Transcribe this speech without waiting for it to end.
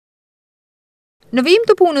Në vijim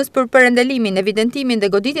të punës për parandalimin, evidentimin dhe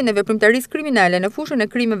goditjen e veprimtarisë kriminale në fushën e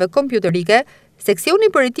krimeve kompjuterike, seksioni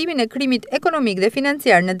për hetimin e krimit ekonomik dhe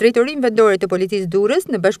financiar në Drejtorinë Vendore të Policisë Durrës,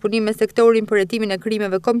 në bashkëpunim me sektorin për hetimin e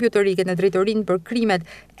krimeve kompjuterike në Drejtorinë për krimet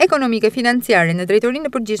ekonomike financiare në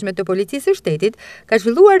Drejtorinë e Përgjithshme të Policisë së Shtetit, ka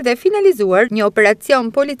zhvilluar dhe finalizuar një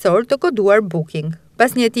operacion policor të koduar Booking.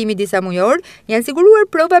 Pas një hetimi disa mujor, janë siguruar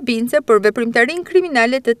prova bindëse për veprimtarinë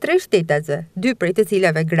kriminale të 3 shtetasve, 2 prej të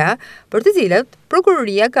cilave gra, për të cilat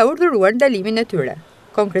prokuroria ka urdhëruar ndalimin e tyre.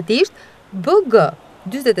 Konkretisht, BG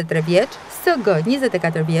 43 vjeç, SG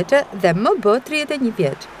 24 vjeçe dhe MB 31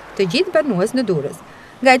 vjeç, të gjithë banues në Durrës.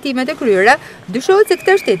 Nga hetimet e kryera, dyshohet se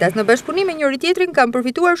këta shtetas në bashkëpunim me njëri tjetrin kanë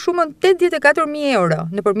përfituar shumën 84.000 euro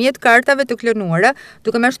nëpërmjet kartave të klonuara,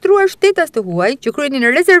 duke mashtruar shtetas të huaj që kryenin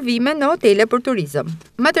rezervime në hotele për turizëm.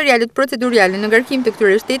 Materialet procedurale në ngarkim të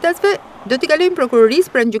këtyre shtetasve do t'i kalojnë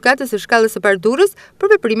prokurorisë pranë gjykatës së shkallës së parë Durrës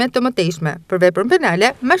për veprime të mëtejshme, për veprën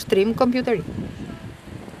penale mashtrim kompjuterik.